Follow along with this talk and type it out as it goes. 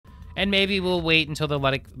And maybe we'll wait until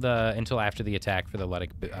until after the attack for the Luddic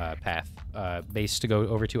path base to go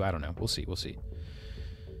over to. I don't know. We'll see. We'll see.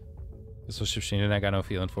 This was machine and I got no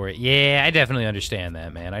feeling for it. Yeah, I definitely understand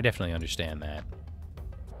that, man. I definitely understand that.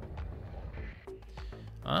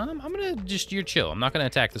 I'm gonna just, you're chill. I'm not gonna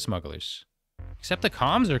attack the smugglers. Accept the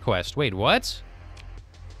comms request. Wait, what?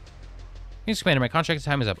 Thanks, Commander. My contract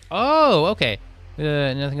time is up. Oh, okay.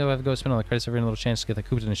 Nothing about to go spend all the credits over a little chance to get the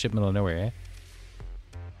cooped in a ship middle of nowhere, eh?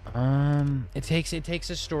 It takes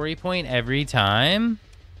a story point every time.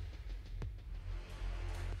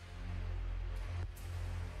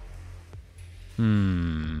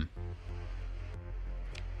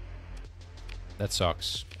 That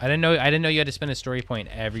sucks. I didn't know you had to spend a story point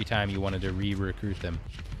every time you wanted to re-recruit them.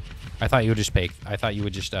 I thought you would just pay. I thought you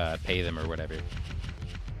would just pay them or whatever.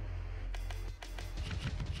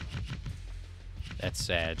 That's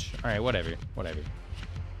sad. All right, whatever.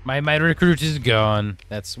 My recruit is gone.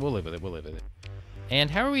 We'll live with it. We'll live with it. And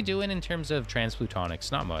how are we doing in terms of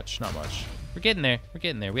transplutonics? Not much. We're getting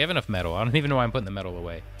there. We have enough metal. I don't even know why I'm putting the metal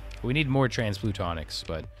away. We need more transplutonics,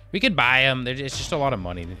 but we could buy them. It's just a lot of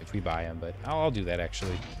money if we buy them, but I'll do that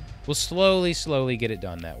actually. We'll slowly get it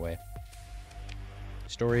done that way.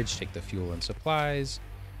 Storage, take the fuel and supplies.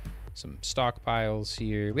 Some stockpiles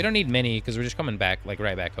here. We don't need many because we're just coming back, like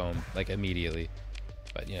right back home, like immediately.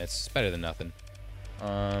 But yeah, it's better than nothing.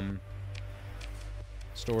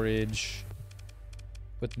 Storage.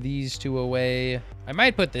 Put these two away. I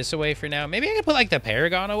might put this away for now. Maybe I could put like the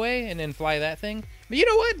Paragon away and then fly that thing. But you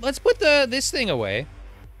know what? Let's put this thing away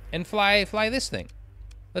and fly this thing.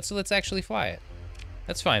 Let's actually fly it.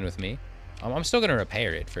 That's fine with me. I'm still gonna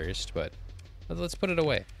repair it first, but let's put it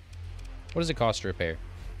away. What does it cost to repair?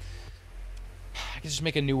 I can just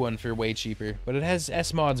make a new one for way cheaper, but it has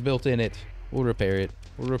S mods built in it. We'll repair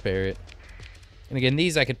it. And again,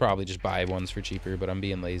 these I could probably just buy ones for cheaper, but I'm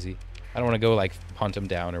being lazy. I don't want to go like hunt them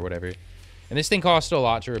down or whatever. And this thing costs a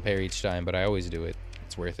lot to repair each time, but I always do it.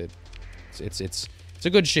 It's worth it. It's a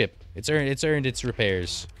good ship. It's earned its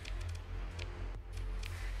repairs.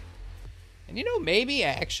 And you know, maybe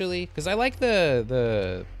actually, because I like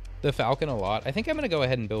the Falcon a lot, I think I'm gonna go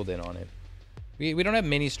ahead and build in on it. We don't have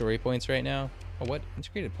many story points right now. Oh, what?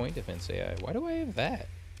 Integrated point defense AI. Why do I have that?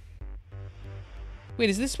 Wait,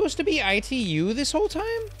 is this supposed to be ITU this whole time?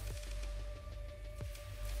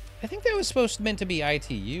 I think that was meant to be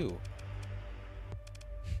ITU.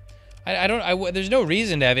 There's no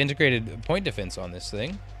reason to have integrated point defense on this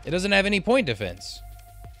thing. It doesn't have any point defense.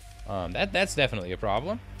 That's definitely a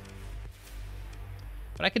problem.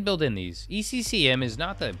 But I could build in these. ECCM is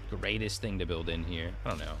not the greatest thing to build in here. I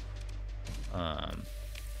don't know. How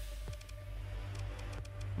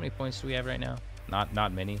many points do we have right now?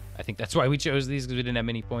 Not many. I think that's why we chose these, because we didn't have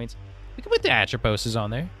many points. We could put the Atroposes on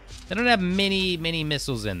there. They don't have many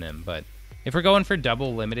missiles in them, but if we're going for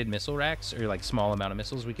double limited missile racks or like small amount of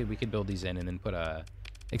missiles, we could build these in and then put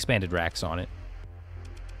expanded racks on it.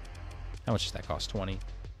 How much does that cost? 20.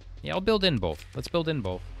 Yeah, I'll build in both. Let's build in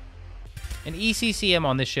both. An ECCM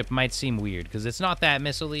on this ship might seem weird because it's not that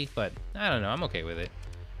missile-y, but I don't know. I'm okay with it.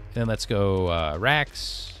 Then let's go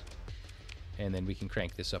racks, and then we can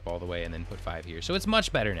crank this up all the way and then put 5 here. So it's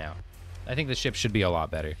much better now. I think the ship should be a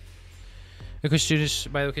lot better. Students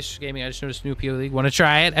by Location Gaming, I just noticed new PO League. Want to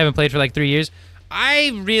try it? I haven't played for like 3 years.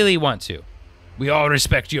 I really want to. We all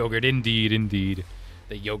respect yogurt, indeed.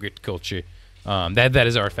 The yogurt culture. That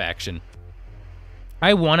is our faction.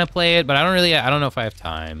 I want to play it, but I don't know if I have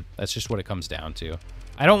time. That's just what it comes down to.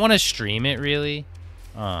 I don't want to stream it really.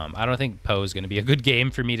 I don't think Poe is going to be a good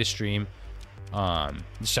game for me to stream. I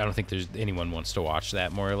don't think anyone wants to watch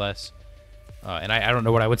that, more or less. And I don't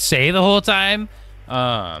know what I would say the whole time.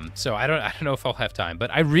 So I don't know if I'll have time, but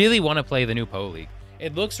I really want to play the new Poe League.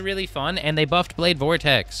 It looks really fun, and they buffed Blade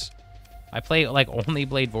Vortex. I play like only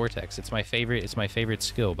Blade Vortex. It's my favorite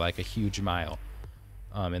skill by like a huge mile.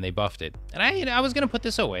 And they buffed it. And I was gonna put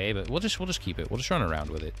this away, but we'll just keep it. We'll just run around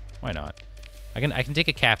with it. Why not? I can take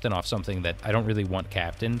a captain off something that I don't really want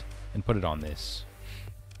captained and put it on this.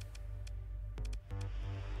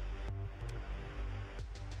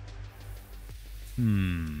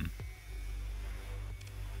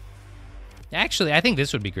 Actually, I think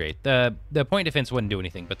this would be great. The point defense wouldn't do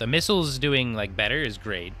anything, but the missiles doing like better is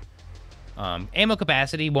great. Ammo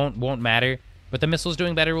capacity won't matter, but the missiles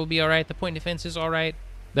doing better will be all right. The point defense is all right.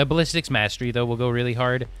 The ballistics mastery though will go really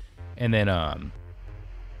hard, and then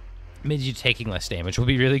maybe you taking less damage will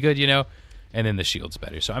be really good, you know. And then the shield's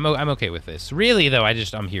better, so I'm okay with this. Really though,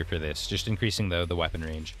 I'm here for this, just increasing the weapon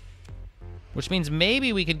range, which means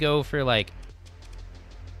maybe we could go for like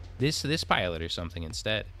this pilot or something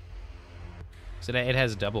instead. So it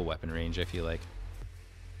has double weapon range, I feel like.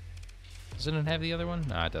 Doesn't it have the other one?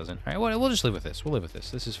 Nah, it doesn't. All right, well, we'll just live with this. We'll live with this.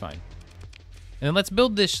 This is fine. And then let's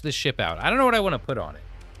build this ship out. I don't know what I want to put on it.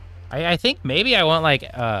 I think maybe I want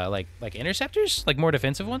like interceptors, like more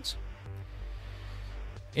defensive ones.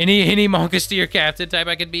 Any Monkasteer captain type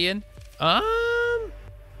I could be in.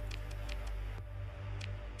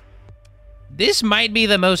 This might be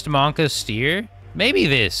the most Monkasteer. Maybe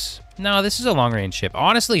this. No, this is a long-range ship.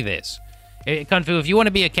 Honestly, this. Kung Fu, if you want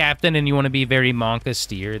to be a captain and you want to be very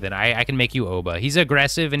Monkasteer, then I can make you Oba. He's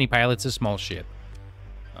aggressive and he pilots a small ship.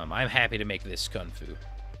 I'm happy to make this Kung Fu.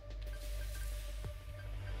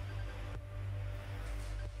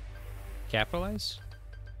 Capitalize?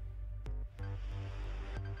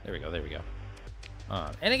 There we go, there we go.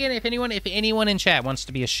 And again, if anyone in chat wants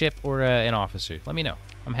to be a ship or an officer, let me know.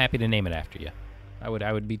 I'm happy to name it after you. I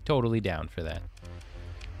would be totally down for that.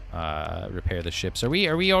 Repair the ships. Are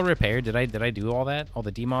we all repaired? Did I do all that? All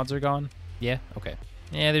the demods are gone? Yeah? Okay.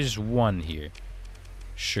 Yeah, there's just one here.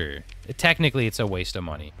 Sure. Technically, it's a waste of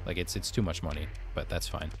money. Like, it's too much money, but that's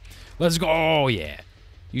fine. Let's go! Oh, yeah.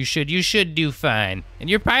 You should do fine. And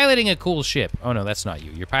you're piloting a cool ship. Oh, no, that's not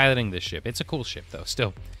you. You're piloting this ship. It's a cool ship, though.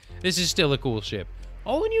 Still. This is still a cool ship.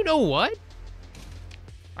 Oh, and you know what?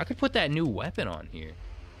 I could put that new weapon on here.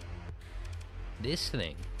 This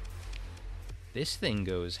thing. This thing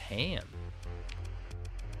goes ham.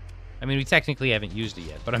 I mean, we technically haven't used it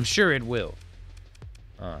yet, but I'm sure it will.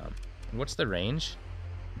 What's the range?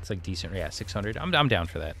 It's like decent. Yeah, 600. I'm down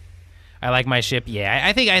for that. I like my ship. Yeah,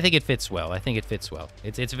 I think it fits well. I think it fits well.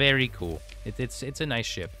 It's very cool. It's a nice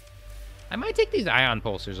ship. I might take these ion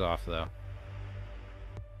pulsars off though.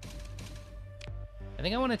 I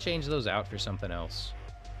think I want to change those out for something else.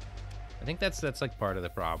 I think that's like part of the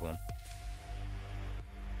problem.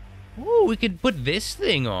 Ooh, we could put this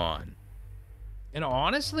thing on. And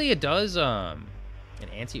honestly, it does an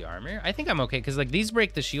anti-armor. I think I'm okay because like these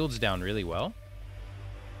break the shields down really well.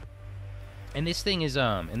 And this thing is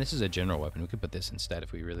and this is a general weapon. We could put this instead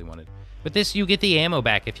if we really wanted. But this, you get the ammo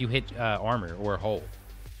back if you hit armor or hull.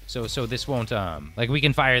 So this won't like we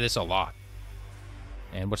can fire this a lot.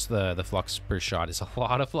 And what's the flux per shot? It's a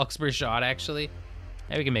lot of flux per shot actually.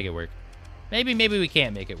 Maybe we can make it work. Maybe we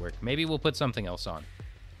can't make it work. Maybe we'll put something else on.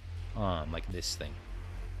 Like this thing,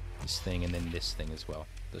 and then this thing as well.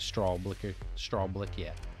 The straw blick,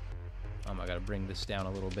 yeah. I gotta bring this down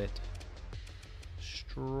a little bit.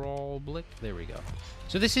 Straw blick, there we go.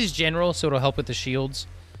 So this is general, so it'll help with the shields.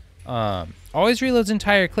 Always reloads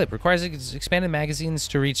entire clip. Requires expanded magazines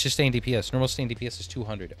to reach sustained DPS. Normal sustained DPS is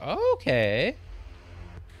 200. Okay.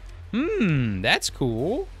 That's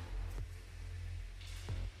cool.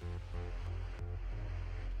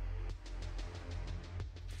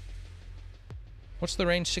 What's the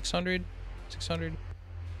range? 600? 600?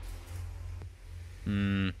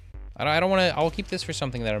 I don't want to. I'll keep this for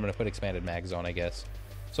something that I'm going to put expanded mags on, I guess.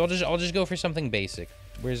 So I'll just go for something basic.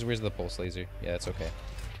 Where's the pulse laser? Yeah, that's okay.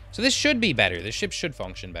 So this should be better. This ship should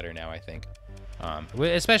function better now, I think.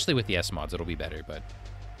 Especially with the S mods, it'll be better, but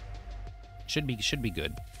should be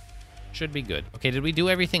good. Should be good. Okay, did we do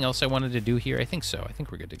everything else I wanted to do here? I think so. I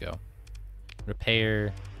think we're good to go. Repair.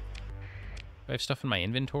 Do I have stuff in my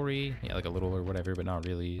inventory? Yeah, like a little or whatever, but not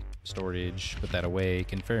really. Storage. Put that away.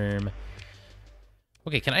 Confirm.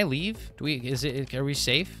 Okay, can I leave? Are we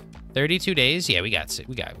safe? 32 days? Yeah,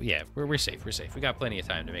 we're safe. We're safe. We got plenty of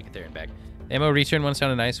time to make it there and back. Ammo return one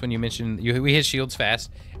sounded nice when you mentioned we hit shields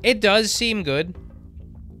fast. It does seem good.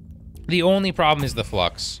 The only problem is the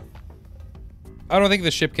flux. I don't think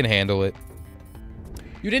the ship can handle it.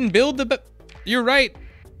 You didn't build the... You're right.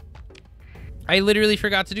 I literally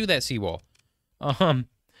forgot to do that seawall.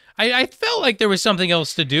 I felt like there was something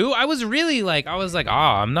else to do. I was like,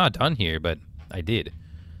 I'm not done here, but I did.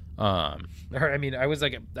 I was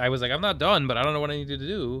like, I'm not done, but I don't know what I needed to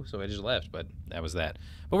do, so I just left, but that was that.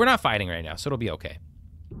 But we're not fighting right now, so it'll be okay.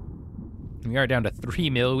 We are down to 3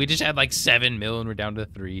 mil. We just had like 7 mil, and we're down to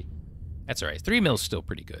 3. That's all right. 3 mil's still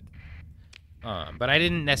pretty good. But I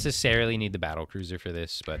didn't necessarily need the battle cruiser for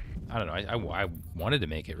this, but I don't know. I wanted to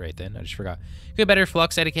make it right then. I just forgot. Get better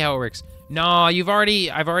flux. Etiquette how it works. No, I've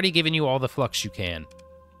already given you all the flux you can.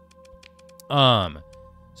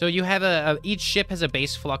 So you have each ship has a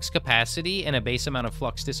base flux capacity and a base amount of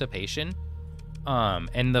flux dissipation.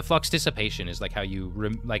 And the flux dissipation is like how you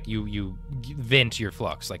you vent your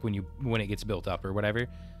flux, like when it gets built up or whatever.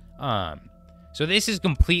 So this is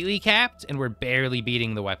completely capped, and we're barely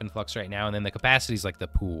beating the weapon flux right now. And then the capacity is like the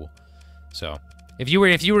pool. So if you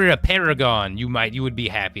were a Paragon, you would be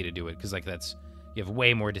happy to do it because like you have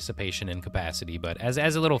way more dissipation and capacity. But as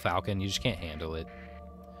a little Falcon, you just can't handle it.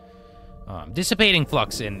 Dissipating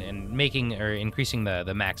flux and making or increasing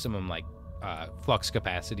the maximum like flux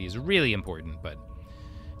capacity is really important, but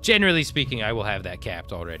generally speaking, I will have that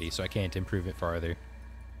capped already, so I can't improve it farther.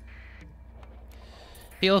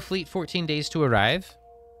 PL Fleet, 14 days to arrive.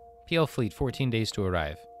 PL Fleet, 14 days to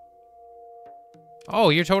arrive. Oh,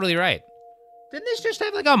 you're totally right. Didn't this just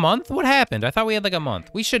have like a month? What happened? I thought we had like a month.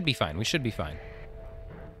 We should be fine. We should be fine.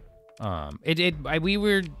 We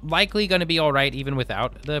were likely going to be all right even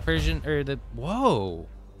without the Persian, or the, whoa,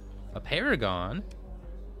 a Paragon.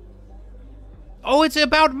 Oh, it's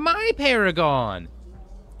about my Paragon.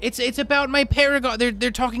 It's about my Paragon.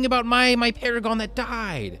 They're talking about my Paragon that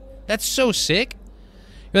died. That's so sick.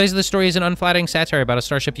 Realize the story is an unflattering satire about a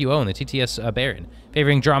starship you own, the TTS Baron,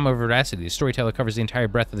 favoring drama over veracity. The storyteller covers the entire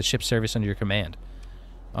breadth of the ship's service under your command.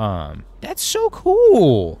 That's so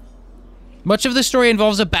cool. Much of the story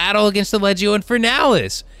involves a battle against the Legio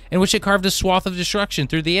Infernalis, in which it carved a swath of destruction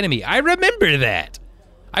through the enemy. I remember that.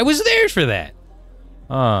 I was there for that.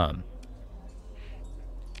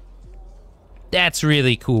 That's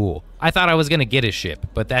really cool. I thought I was gonna get a ship,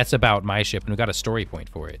 but that's about my ship, and we got a story point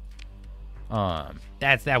for it.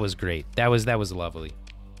 That was great. That was lovely.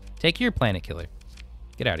 Take your planet killer.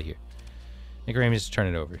 Get out of here. Nicaragua, just turn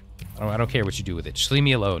it over. I don't care what you do with it. Just leave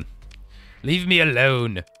me alone. Leave me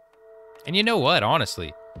alone. And you know what?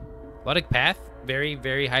 Honestly, Luddic Path, very,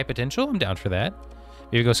 very high potential. I'm down for that.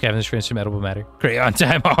 Here we go, scavenge for instrumentable matter. Great on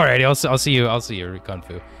time. Alrighty, I'll see you. I'll see you, Kung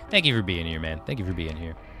Fu. Thank you for being here, man. Thank you for being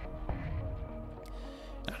here.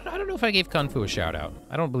 I don't know if I gave Kung Fu a shout out.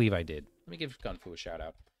 I don't believe I did. Let me give Kung Fu a shout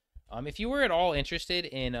out. If you were at all interested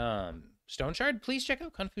in Stone Shard, please check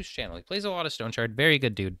out Kung Fu's channel. He plays a lot of Stone Shard. Very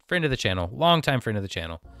good dude. Friend of the channel. Long-time friend of the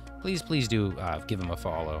channel. Please do give him a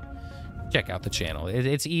follow. Check out the channel.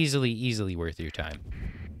 It's easily worth your time.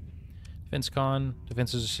 Defense con.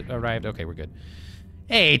 Defense has arrived. Okay, we're good.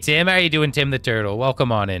 Hey, Tim. How are you doing, Tim the Turtle? Welcome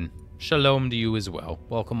on in. Shalom to you as well.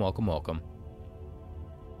 Welcome, welcome, welcome.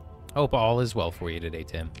 Hope all is well for you today,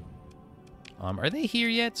 Tim. Are they here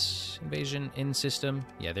yet? Invasion in system.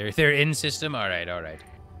 Yeah, they're in system. All right.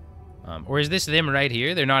 Or is this them right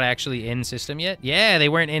here? They're not actually in system yet. Yeah, they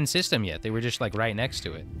weren't in system yet. They were just like right next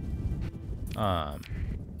to it. I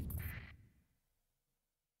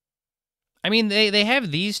mean, they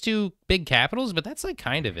have these two big capitals, but that's like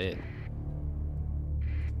kind of it.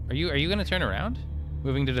 Are you gonna turn around?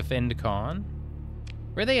 Moving to defend Khan?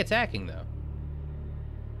 Where are they attacking though?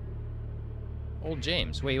 Old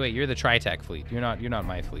James. Wait, you're the Tritac fleet. You're not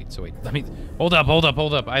my fleet. So wait, let me... Hold up.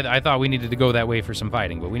 I thought we needed to go that way for some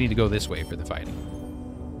fighting, but we need to go this way for the fighting.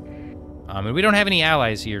 And we don't have any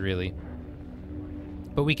allies here, really.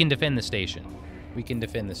 But we can defend the station.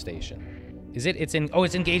 Is it? It's in... Oh,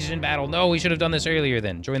 it's engaged in battle. No, we should have done this earlier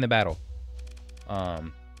then. Join the battle.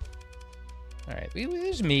 Alright.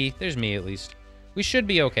 There's me. There's me, at least. We should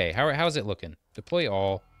be okay. How's it looking? Deploy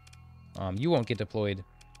all. You won't get deployed.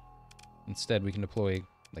 Instead, we can deploy,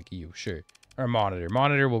 like, you, sure. Or monitor.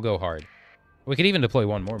 Monitor will go hard. We could even deploy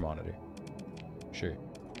one more monitor. Sure.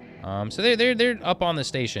 So they're up on the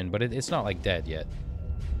station, but it's not, like, dead yet.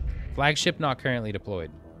 Flagship not currently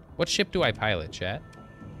deployed. What ship do I pilot, chat?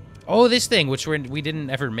 Oh, this thing, which we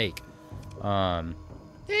didn't ever make. Yeah,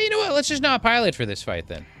 you know what? Let's just not pilot for this fight,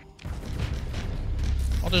 then.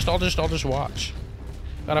 I'll just watch.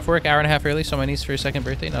 Got off work hour and a half early, so my niece for her second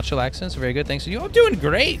birthday. Not chillaxing, so very good. Thanks to you. I'm doing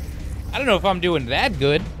great. I don't know if I'm doing that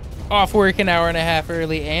good. Off work an hour and a half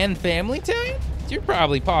early and family time? You're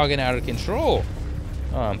probably pogging out of control.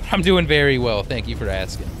 I'm doing very well. Thank you for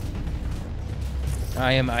asking.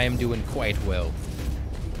 I am doing quite well.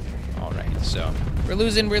 All right, so we're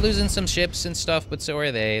losing some ships and stuff, but so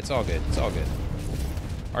are they. It's all good. It's all good.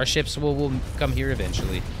 Our ships will come here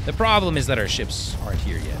eventually. The problem is that our ships aren't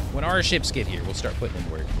here yet. When our ships get here, we'll start putting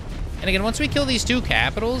in work. And again, once we kill these two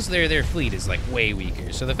capitals, their fleet is, like, way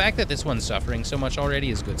weaker. So the fact that this one's suffering so much already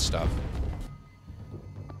is good stuff.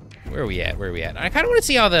 Where are we at? I kind of want to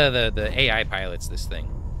see how the AI pilots this thing.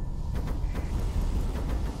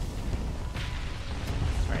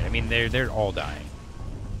 All right, I mean, they're all dying.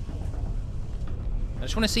 I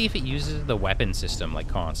just want to see if it uses the weapon system, like,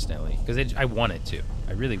 constantly. Because I want it to.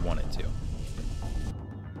 I really want it to.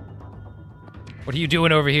 What are you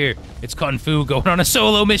doing over here? It's Kung Fu going on a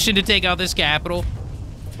solo mission to take out this capital.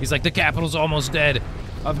 He's like, the capital's almost dead.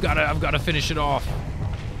 I've gotta finish it off.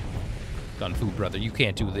 Kung Fu, brother, you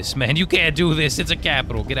can't do this, man. You can't do this. It's a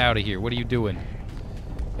capital. Get out of here. What are you doing?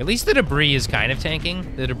 At least the debris is kind of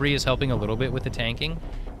tanking. The debris is helping a little bit with the tanking.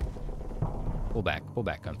 Pull back,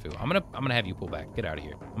 Kung Fu. I'm gonna have you pull back. Get out of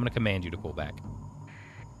here. I'm gonna command you to pull back.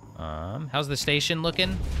 How's the station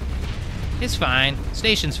looking? It's fine.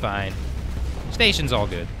 Station's fine. Station's all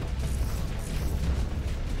good.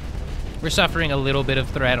 We're suffering a little bit of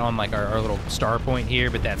threat on, like, our little star point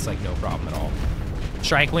here, but that's, like, no problem at all.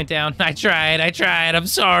 Strike went down. I tried. I'm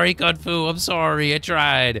sorry, Kung Fu. I'm sorry. I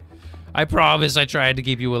tried. I promise I tried to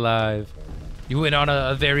keep you alive. You went on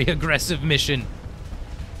a very aggressive mission.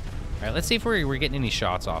 All right, let's see if we're getting any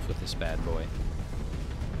shots off with this bad boy.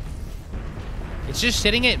 It's just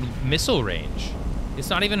sitting at missile range. It's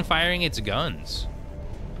not even firing its guns.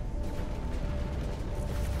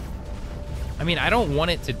 I mean, I don't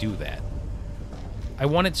want it to do that. I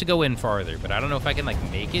want it to go in farther, but I don't know if I can, like,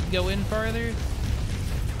 make it go in farther.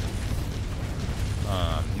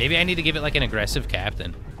 Maybe I need to give it, like, an aggressive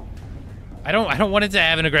captain. I don't want it to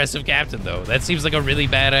have an aggressive captain, though. That seems like a really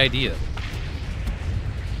bad idea.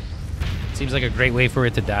 Seems like a great way for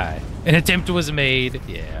it to die. An attempt was made.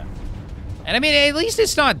 Yeah. And I mean, at least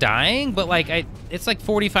it's not dying, but, like, it's like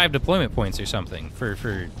 45 deployment points or something for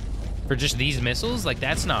just these missiles. Like,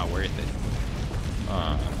 that's not worth it.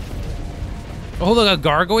 Oh, look, a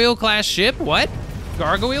Gargoyle-class ship? What?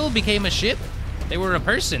 Gargoyle became a ship? They were a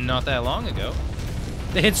person not that long ago.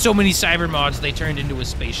 They had so many cyber mods, they turned into a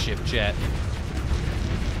spaceship, chat.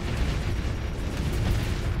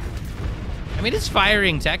 I mean, it's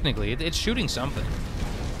firing, technically. It's shooting something.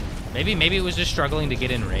 Maybe it was just struggling to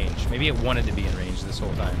get in range. Maybe it wanted to be in range this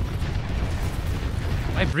whole time.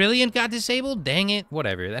 My Brilliant got disabled? Dang it.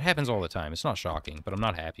 Whatever. That happens all the time. It's not shocking, but I'm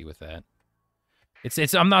not happy with that.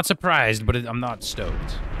 I'm not surprised, but I'm not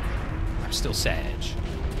stoked. I'm still sad.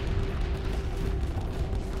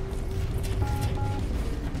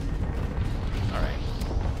 All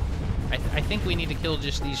right. I think we need to kill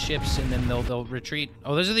just these ships, and then they'll retreat.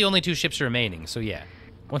 Oh, those are the only 2 ships remaining. So yeah,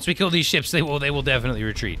 once we kill these ships, they will definitely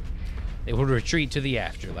retreat. They will retreat to the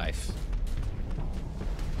afterlife.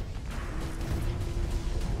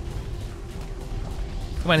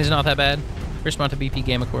 Come on, it's not that bad. First mount to BP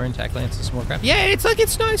Gamma Core and Tac Lance and some more crap. Yeah, it's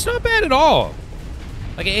not bad at all.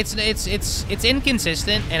 Like it's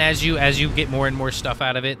inconsistent, and as you get more and more stuff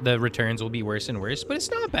out of it, the returns will be worse and worse. But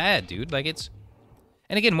it's not bad, dude. Like it's,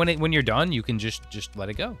 and again, when you're done, you can just let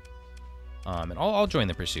it go. And I'll join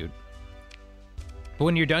the pursuit. But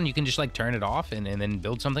when you're done, you can just like turn it off and then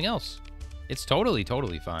build something else. It's totally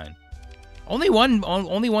fine. Only one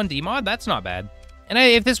demod. That's not bad. And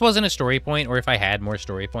if this wasn't a story point, or if I had more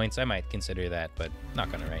story points, I might consider that, but not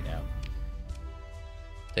gonna right now.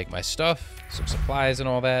 Take my stuff, some supplies and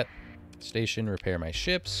all that. Station, repair my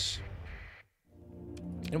ships.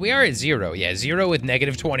 And we are at 0. Yeah, 0 with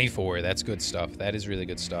 -24. That's good stuff. That is really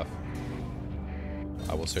good stuff.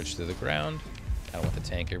 I will search through the ground. I don't want the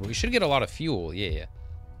tanker, but we should get a lot of fuel. Yeah.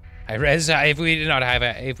 High res. If we did not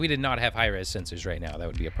have high res sensors right now, that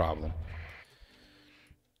would be a problem.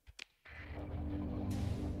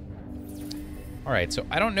 All right, so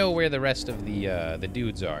I don't know where the rest of the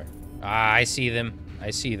dudes are. Ah, I see them.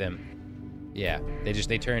 Yeah,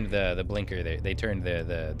 they turned the blinker there. They turned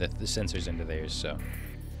the sensors into theirs. So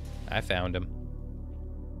I found them.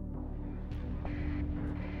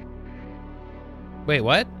 Wait,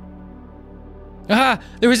 what? Ah,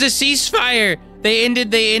 there was a ceasefire. They ended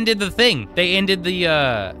the thing. They ended the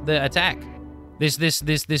attack. This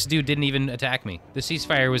dude didn't even attack me. The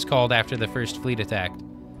ceasefire was called after the first fleet attacked.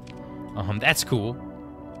 That's cool.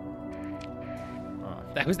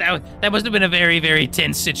 That must have been a very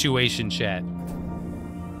tense situation, chat.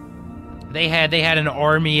 They had an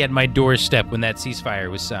army at my doorstep when that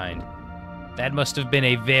ceasefire was signed. That must have been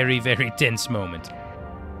a very tense moment.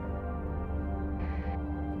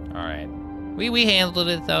 All right, we handled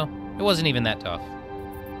it though. It wasn't even that tough.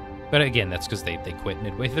 But again, that's because they quit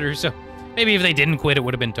midway through. So maybe if they didn't quit, it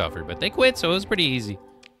would have been tougher. But they quit, so it was pretty easy.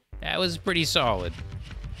 That was pretty solid.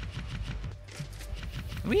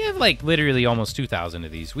 We have, like, literally almost 2,000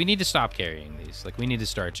 of these. We need to stop carrying these. Like, we need to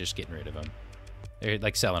start just getting rid of them. They're,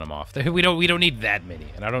 like, selling them off. We don't need that many,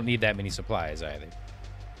 and I don't need that many supplies either.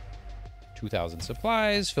 2,000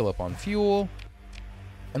 supplies, fill up on fuel,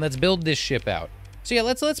 and let's build this ship out. So, yeah,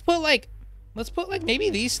 let's put, like,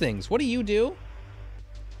 maybe these things. What do you do?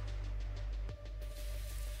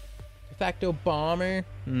 De facto bomber?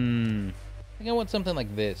 I think I want something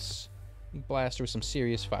like this. Blaster with some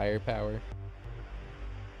serious firepower.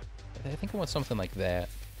 I think I want something like that.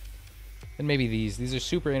 And maybe these. These are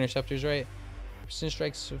super interceptors, right? Precision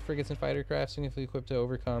strikes, frigates, and fighter craft significantly equipped to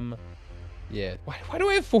overcome. Yeah. Why do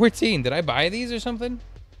I have 14? Did I buy these or something?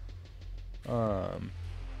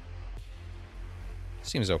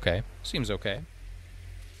 Seems okay. Seems okay.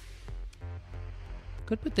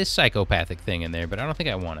 Could put this psychopathic thing in there, but I don't think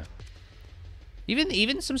I want to.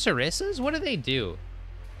 Even some Sarissas? What do they do?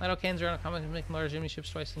 Light cannons around a comet can make large enemy ships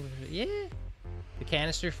twice. Yeah. The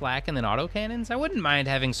canister, flak, and then autocannons. I wouldn't mind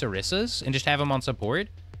having Sarissas and just have them on support.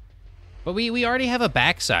 But we already have a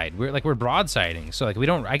backside. We're broadsiding, so like we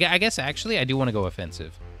don't. I guess actually I do want to go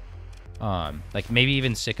offensive. Like maybe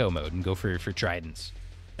even sicko mode and go for tridents.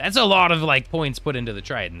 That's a lot of like points put into the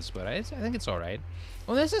tridents, but I think it's all right.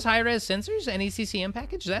 Well, this is high-res sensors, NECCM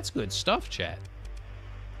package. That's good stuff, chat.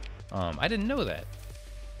 I didn't know that.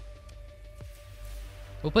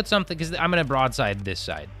 We'll put something, because I'm going to broadside this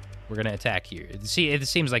side. We're going to attack here. See, it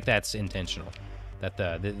seems like that's intentional, that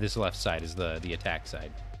this left side is the attack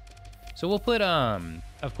side. So we'll put,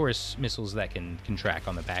 of course, missiles that can track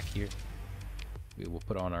on the back here. We will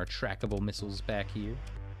put on our trackable missiles back here.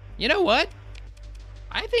 You know what?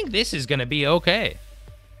 I think this is going to be okay.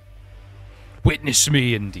 Witness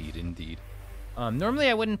me, indeed, indeed. Normally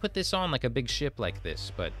I wouldn't put this on like a big ship like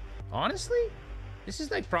this, but honestly, this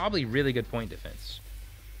is like probably really good point defense.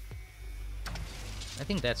 I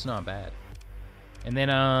think that's not bad. And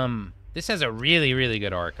then this has a really, really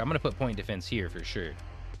good arc. I'm gonna put point defense here for sure.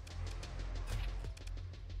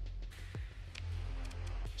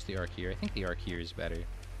 Just the arc here. I think the arc here is better.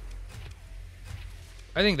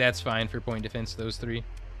 I think that's fine for point defense, those three.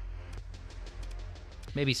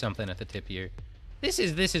 Maybe something at the tip here. This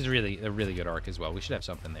is really a really good arc as well. We should have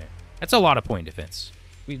something there. That's a lot of point defense.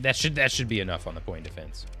 That should be enough on the point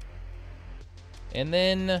defense. And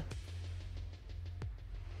then,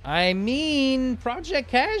 I mean, Project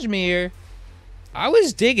Kashmir. I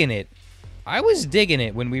was digging it. I was digging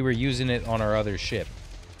it when we were using it on our other ship.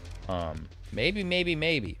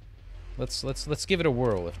 Maybe. Let's give it a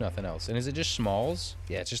whirl, if nothing else. And is it just smalls?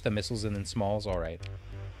 Yeah, it's just the missiles and then smalls. All right.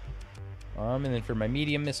 And then for my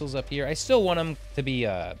medium missiles up here, I still want them to be,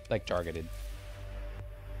 like, targeted.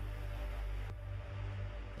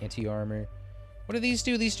 Anti-armor. What do these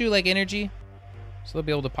do? These do, like, energy. So they'll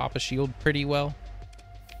be able to pop a shield pretty well.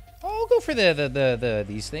 Oh, I'll go for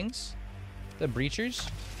these things. The breachers.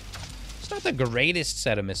 It's not the greatest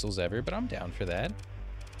set of missiles ever, but I'm down for that.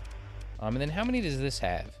 And then how many does this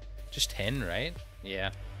have? Just 10, right? Yeah.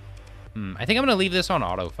 I think I'm going to leave this on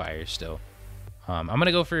auto fire still. I'm going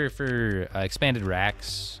to go for expanded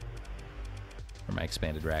racks. Or my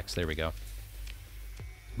expanded racks. There we go.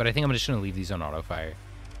 But I think I'm just going to leave these on auto fire.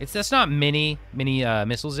 That's not many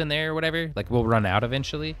missiles in there or whatever. Like, we'll run out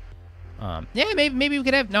eventually. Yeah, maybe we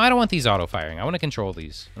could have... No, I don't want these auto firing. I want to control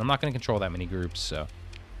these. And I'm not going to control that many groups, so...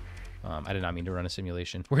 I did not mean to run a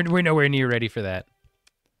simulation. We're nowhere near ready for that.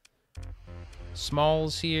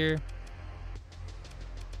 Smalls here.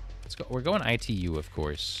 Let's go. We're going ITU, of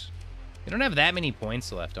course. We don't have that many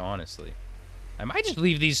points left, honestly. I might just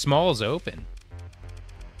leave these smalls open.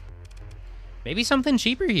 Maybe something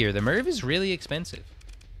cheaper here. The Merv is really expensive.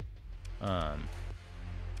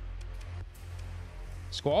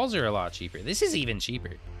 Squalls are a lot cheaper. This is even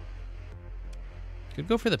cheaper. Could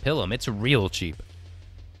go for the Pilum. It's real cheap.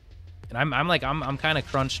 And I'm kind of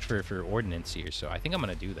crunched for ordnance here, so I think I'm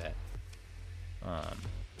gonna do that.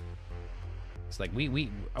 It's like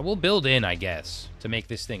we'll build in, I guess, to make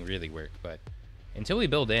this thing really work, but until we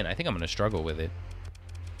build in, I think I'm gonna struggle with it.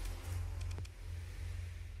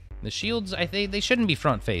 The shields, they shouldn't be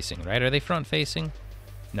front facing, right? Are they front facing?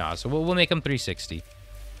 Nah, so we'll make them 360.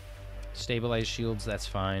 Stabilized shields, that's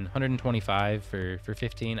fine. 125 for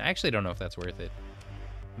 15. I actually don't know if that's worth it.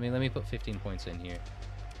 I mean, let me put 15 points in here.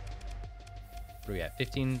 What are we at?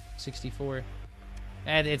 1564.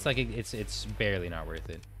 And it's like it's barely not worth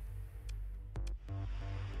it.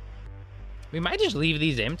 We might just leave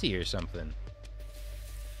these empty or something.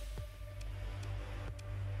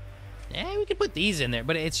 Yeah, we could put these in there,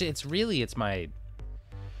 but it's my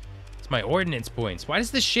ordnance points. Why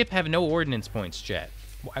does the ship have no ordnance points, chat?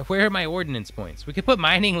 Where are my ordnance points? We could put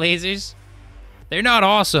mining lasers. They're not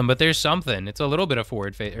awesome, but there's something. It's a little bit of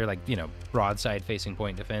forward or like, you know, broadside facing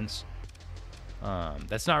point defense.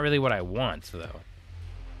 That's not really what I want though.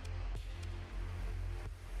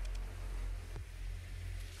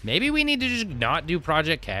 Maybe we need to just not do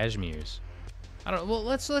Project Kashmir's. I don't. Well,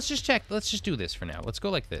 let's just check. Let's just do this for now. Let's go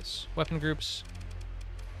like this. Weapon groups.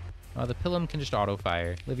 The Pilum can just auto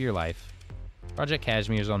fire. Live your life. Project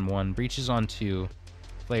Kashmir's on 1. Breaches on 2.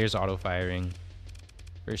 Flares auto firing.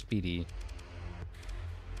 First PD.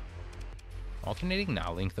 Alternating?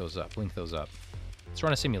 Nah, link those up. Link those up. Let's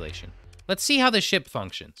run a simulation. Let's see how the ship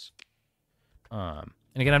functions. And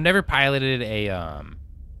again, I've never piloted a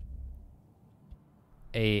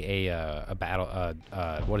battle.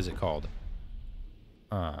 What is it called?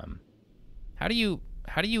 How do you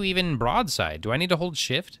even broadside? Do I need to hold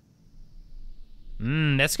shift?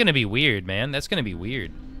 That's gonna be weird, man. That's gonna be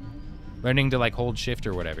weird. Learning to like hold shift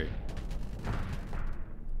or whatever.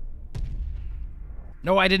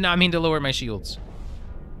 No, I did not mean to lower my shields.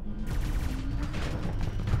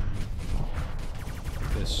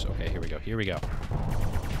 this. Okay, here we go. Here we go.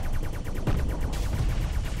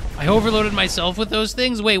 I overloaded myself with those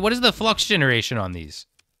things? Wait, what is the flux generation on these?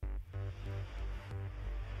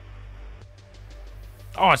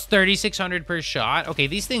 Oh, it's 3,600 per shot? Okay,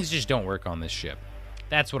 these things just don't work on this ship.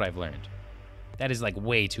 That's what I've learned. That is, like,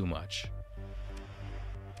 way too much.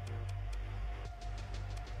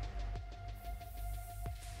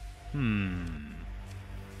 Giga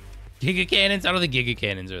cannons? I don't think giga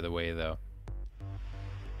cannons are the way, though.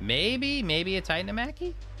 Maybe a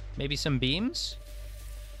Titanamaki? Maybe some beams?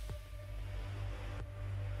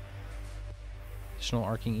 Additional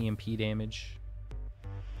arcing EMP damage.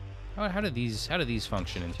 How do these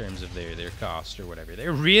function in terms of their cost or whatever?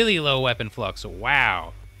 They're really low weapon flux.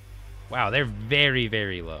 Wow. Wow, they're very,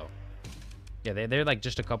 very low. Yeah, they're like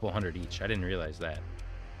just a couple hundred each. I didn't realize that.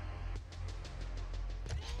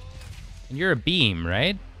 And you're a beam,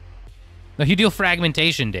 right? No, you deal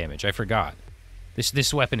fragmentation damage. I forgot.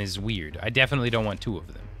 This weapon is weird. I definitely don't want two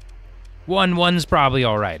of them. One's probably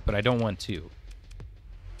all right, but I don't want two.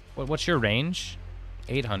 What's your range?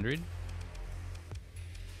 800.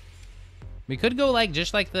 We could go like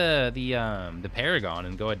just like the Paragon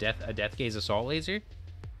and go a death gaze assault laser.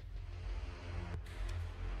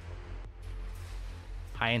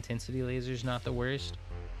 High intensity laser's not the worst.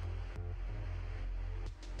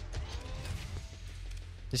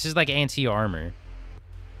 This is like anti-armor.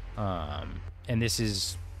 And this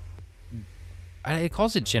is... it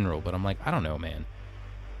calls it general, but I'm like, I don't know, man.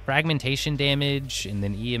 Fragmentation damage, and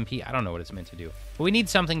then EMP. I don't know what it's meant to do. But we need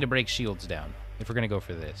something to break shields down, if we're going to go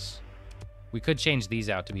for this. We could change these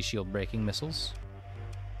out to be shield-breaking missiles.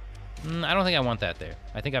 I don't think I want that there.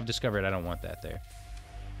 I think I've discovered I don't want that there.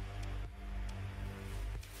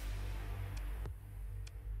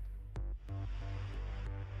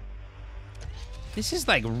 This is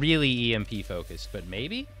like really EMP focused, but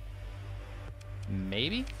maybe?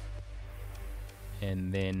 Maybe?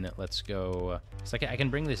 And then let's go... It's like I can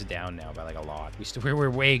bring this down now by like a lot. We're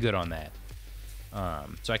way good on that.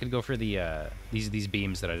 So I could go for the these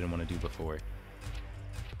beams that I didn't want to do before.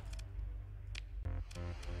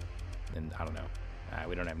 And I don't know.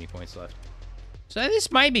 We don't have any points left. So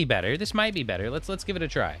this might be better. This might be better. Let's give it a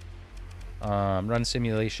try. Run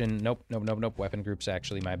simulation. Nope. Weapon groups,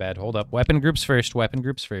 actually. My bad. Hold up. Weapon groups first. Weapon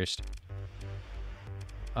groups first.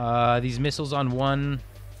 These missiles on 1.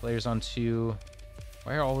 Flares on 2.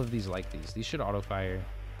 Why are all of these like these? These should auto-fire.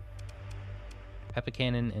 Peppa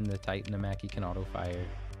Cannon and the Titanamaki can auto-fire.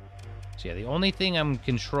 So yeah, the only thing I'm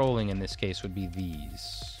controlling in this case would be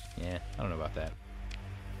these. Yeah, I don't know about that.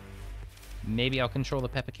 Maybe I'll control the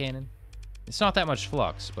Peppa Cannon. It's not that much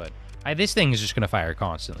flux, but... this thing is just going to fire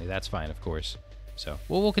constantly. That's fine, of course. So,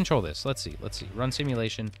 we'll control this. Let's see. Run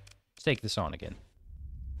simulation. Let's take this on again.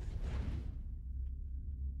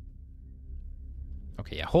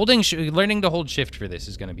 Okay, yeah. Learning to hold shift for this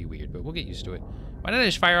is going to be weird, but we'll get used to it. Why did I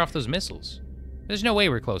just fire off those missiles? There's no way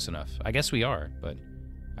we're close enough. I guess we are, but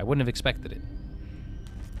I wouldn't have expected it.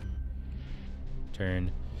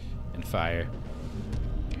 Turn and fire.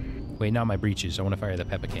 Wait, not my breaches. I want to fire the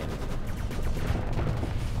Peppa Cannon.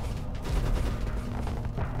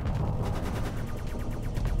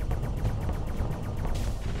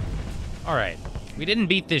 Alright, we didn't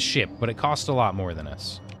beat this ship, but it cost a lot more than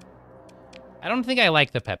us. I don't think I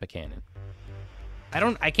like the Peppa Cannon.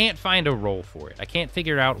 I can't find a role for it. I can't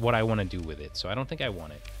figure out what I want to do with it, so I don't think I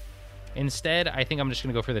want it. Instead, I think I'm just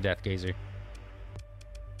going to go for the Death Gazer.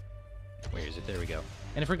 Where is it? There we go.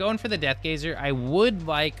 And if we're going for the Death Gazer, I would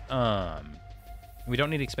like, we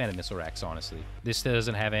don't need expanded missile racks, honestly. This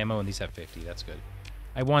doesn't have ammo, and these have 50. That's good.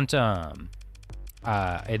 I want,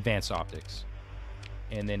 advanced optics.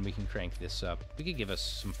 And then we can crank this up. We could give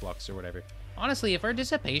us some flux or whatever. Honestly, if our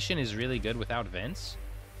dissipation is really good without vents,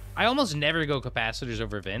 I almost never go capacitors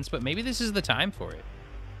over vents, but maybe this is the time for it.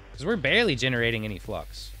 Because we're barely generating any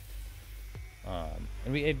flux.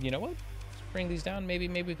 And you know what? Let's bring these down. Maybe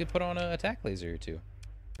we could put on an attack laser or two.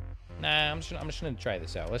 Nah, I'm just gonna try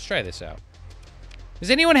this out. Let's try this out. Does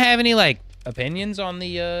anyone have any, like, opinions on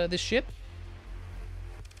this ship?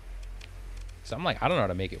 So I'm like, I don't know how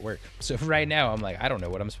to make it work. So right now, I'm like, I don't know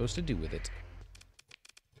what I'm supposed to do with it.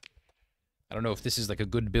 I don't know if this is like a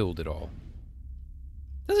good build at all.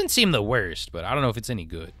 Doesn't seem the worst, but I don't know if it's any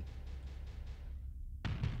good.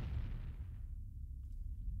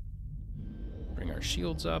 Bring our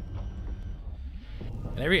shields up.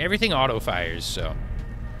 And everything auto-fires, so...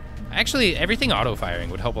 Actually, everything auto-firing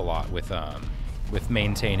would help a lot with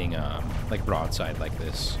maintaining, like, broadside like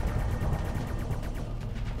this.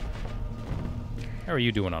 How are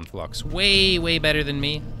you doing on flux? Way, way better than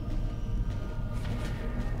me.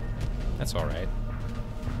 That's all right.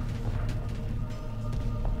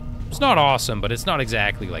 not awesome, but it's not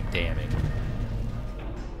exactly, like, damning.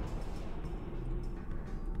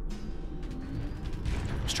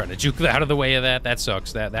 Just trying to juke out of the way of that. That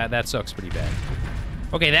sucks. That sucks pretty bad.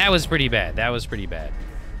 Okay, that was pretty bad. That was pretty bad.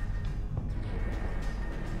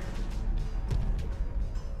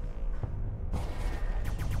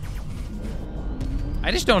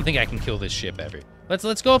 I just don't think I can kill this ship ever.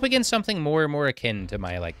 Let's go up against something more akin to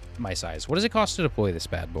my size. What does it cost to deploy this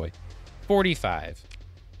bad boy? 45.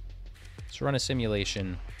 Let's run a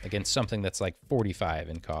simulation against something that's like 45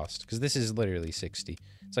 in cost, because this is literally 60.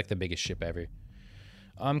 It's like the biggest ship ever.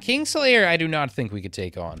 Kingslayer, I do not think we could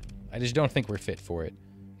take on. I just don't think we're fit for it.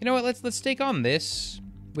 You know what? Let's take on this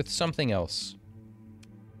with something else.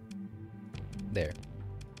 There.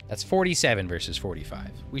 That's 47 versus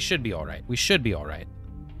 45. We should be all right. We should be all right.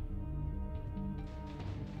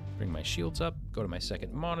 Bring my shields up. Go to my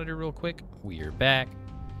second monitor real quick. We are back.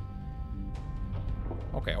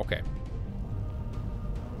 Okay, okay.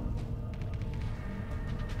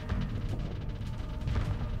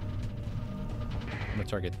 I'm gonna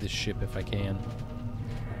target this ship if I can.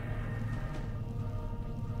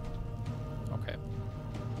 Okay.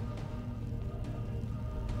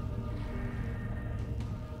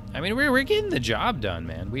 I mean, we're getting the job done,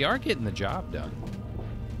 man. We are getting the job done.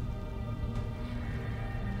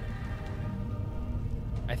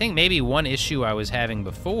 I think maybe one issue I was having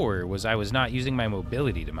before was I was not using my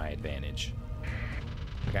mobility to my advantage.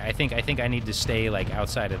 Like, I think I need to stay like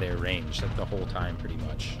outside of their range like the whole time, pretty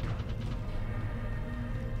much.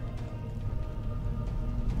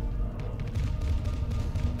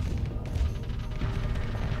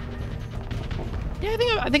 Yeah,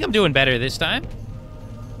 I think I'm doing better this time.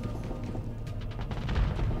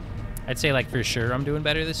 I'd say, like, for sure I'm doing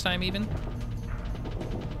better this time, even.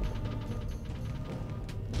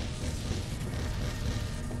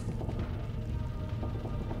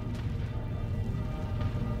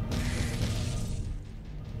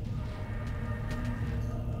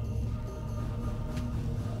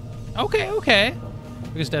 Okay, okay.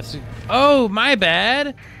 Because death's... Oh, my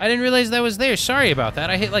bad. I didn't realize that was there. Sorry about that.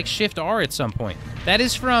 I hit, like, Shift R at some point. That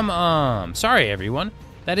is from, Sorry, everyone.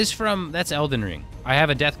 That is from... That's Elden Ring. I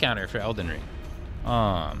have a death counter for Elden Ring.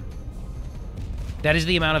 That is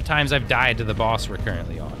the amount of times I've died to the boss we're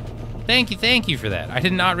currently on. Thank you for that. I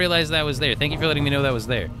did not realize that was there. Thank you for letting me know that was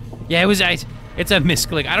there. Yeah, it's a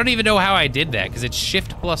misclick. I don't even know how I did that, because it's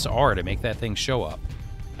Shift plus R to make that thing show up.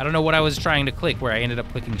 I don't know what I was trying to click where I ended up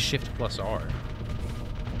clicking Shift plus R.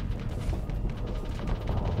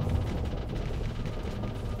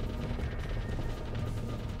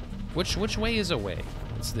 Which way is away?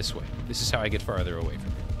 It's this way. This is how I get farther away from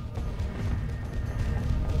here.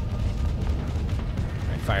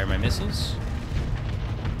 Alright, fire my missiles.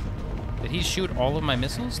 Did he shoot all of my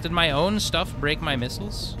missiles? Did my own stuff break my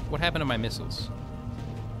missiles? What happened to my missiles?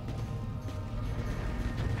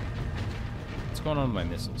 What's going on with my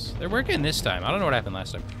missiles? They're working this time. I don't know what happened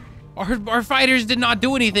last time. Our fighters did not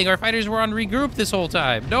do anything. Our fighters were on regroup this whole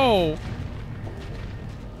time. No.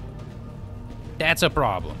 That's a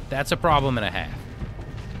problem. That's a problem and a half.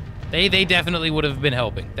 They definitely would have been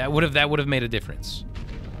helping. That would have made a difference.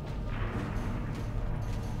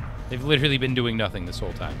 They've literally been doing nothing this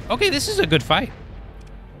whole time. Okay, this is a good fight.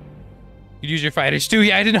 You'd use your fighters too.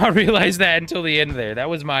 Yeah, I did not realize that until the end there. That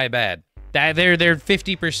was my bad. They're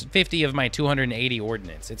 50 of my 280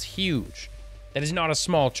 ordnance. It's huge. That is not a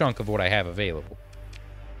small chunk of what I have available.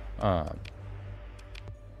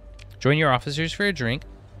 Join your officers for a drink.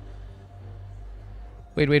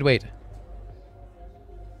 Wait.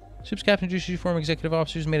 Ship's captain introduced you former executive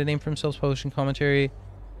officers, made a name for themselves, publishing commentary.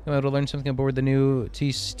 I'm able to learn something aboard the new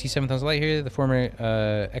T7000 light here. The former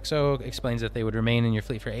XO explains that they would remain in your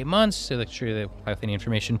fleet for 8 months to ensure they apply with any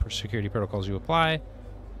information per security protocols you apply.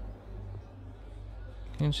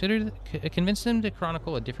 Convince them to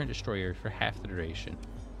chronicle a different destroyer for half the duration.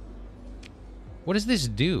 What does this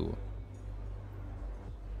do?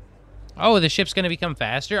 Oh, the ship's gonna become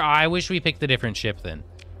faster? Oh, I wish we picked a different ship then.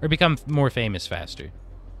 Or become more famous faster.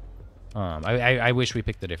 I wish we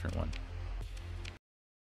picked a different one.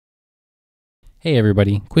 Hey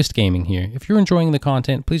everybody, Quist Gaming here. If you're enjoying the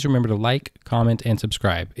content, please remember to like, comment, and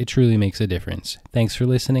subscribe. It truly makes a difference. Thanks for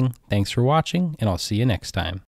listening, thanks for watching, and I'll see you next time.